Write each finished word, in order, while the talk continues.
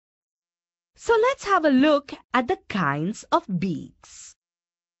So let's have a look at the kinds of beaks.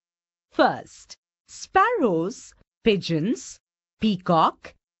 First, sparrows, pigeons,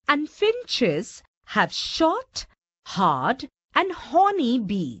 peacock, and finches have short, hard, and horny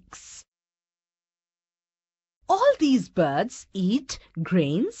beaks. All these birds eat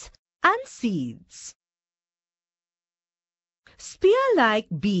grains and seeds. Spear-like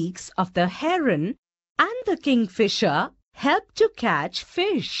beaks of the heron and the kingfisher help to catch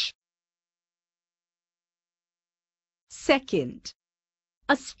fish. Second,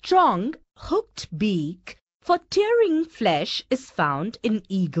 a strong, hooked beak for tearing flesh is found in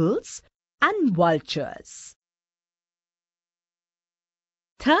eagles and vultures.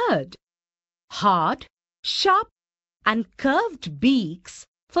 Third, hard, sharp, and curved beaks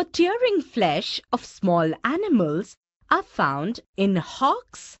for tearing flesh of small animals are found in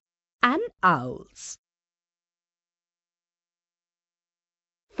hawks and owls.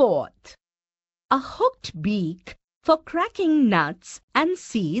 Fourth, a hooked beak for cracking nuts and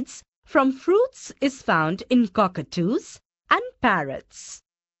seeds from fruits is found in cockatoos and parrots.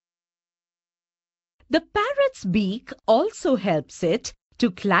 The parrot's beak also helps it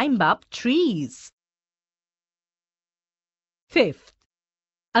to climb up trees. Fifth,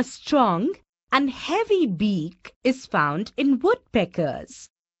 a strong and heavy beak is found in woodpeckers.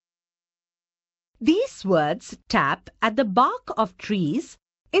 These birds tap at the bark of trees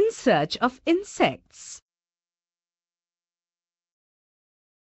in search of insects.